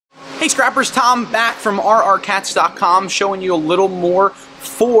Hey Scrappers, Tom back from rrcats.com showing you a little more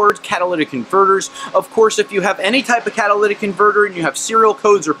Ford catalytic converters. Of course, if you have any type of catalytic converter and you have serial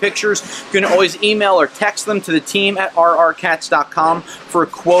codes or pictures, you can always email or text them to the team at rrcats.com for a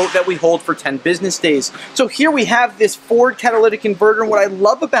quote that we hold for 10 business days. So here we have this Ford catalytic converter, and what I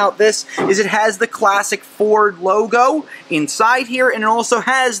love about this is it has the classic Ford logo inside here, and it also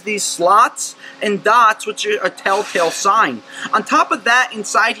has these slots and dots, which are a telltale sign. On top of that,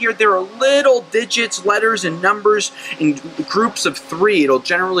 inside here, there are little digits, letters, and numbers in groups of 3. It'll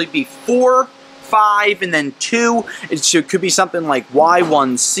generally be 4, 5, and then 2. It could be something like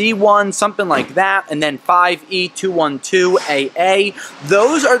Y1C1, something like that, and then 5E212AA.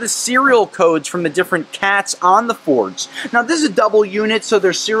 Those are the serial codes from the different cats on the Fords. Now, this is a double unit, so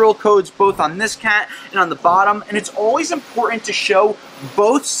there's serial codes both on this cat and on the bottom, and it's always important to show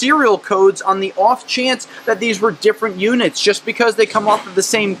both serial codes on the off chance that these were different units. Just because they come off of the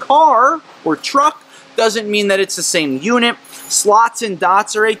same car or truck doesn't mean that it's the same unit. Slots and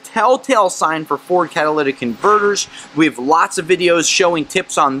dots are a telltale sign for Ford catalytic converters. We have lots of videos showing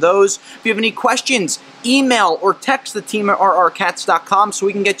tips on those. If you have any questions, email or text the team at rrcats.com so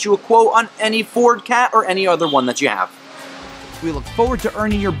we can get you a quote on any Ford cat or any other one that you have. We look forward to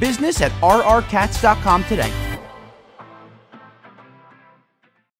earning your business at rrcats.com today.